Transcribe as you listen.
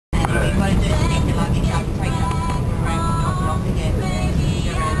What you've got to do is get your luggage up, take it up to the ramp, drop it off again, and then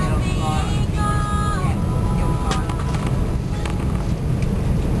you're going to get on the flight. Yeah, you'll be fine.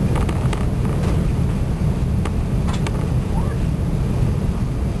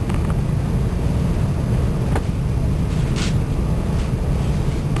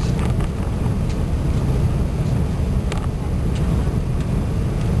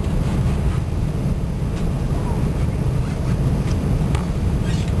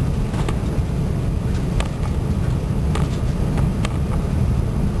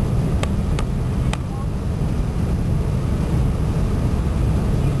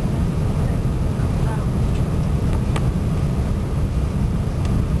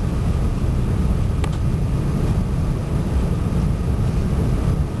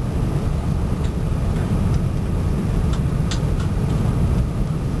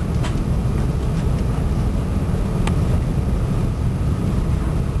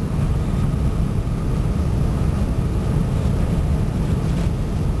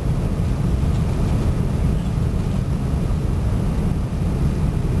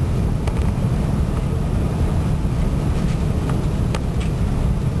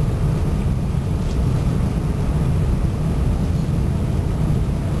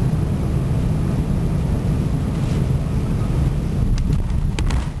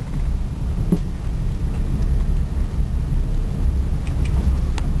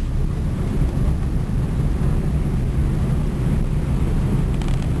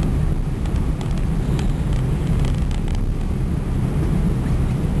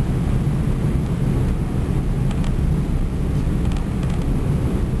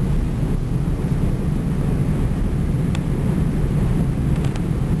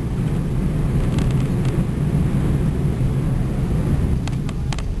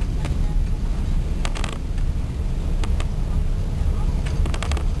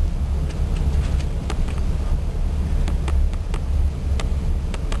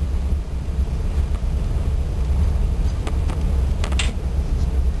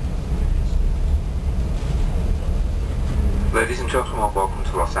 Ladies and gentlemen, welcome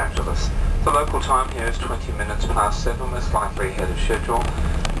to Los Angeles. The local time here is 20 minutes past 7. We're slightly ahead of schedule.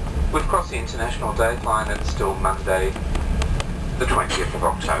 We've crossed the international date line and it's still Monday, the 20th of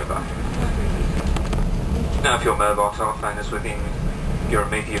October. Now, if your mobile telephone is within your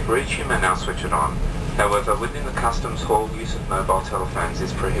immediate reach, you may now switch it on. However, within the customs hall, use of mobile telephones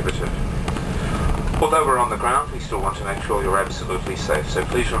is prohibited. Although we're on the ground, we still want to make sure you're absolutely safe, so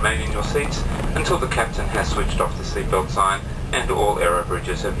please remain in your seats until the captain has switched off the seatbelt sign and all aero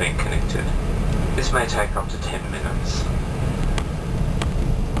bridges have been connected. This may take up to 10 minutes.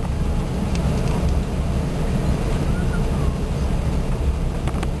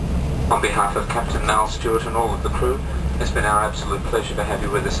 On behalf of Captain Mal Stewart and all of the crew, it's been our absolute pleasure to have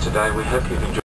you with us today. We hope you've enjoyed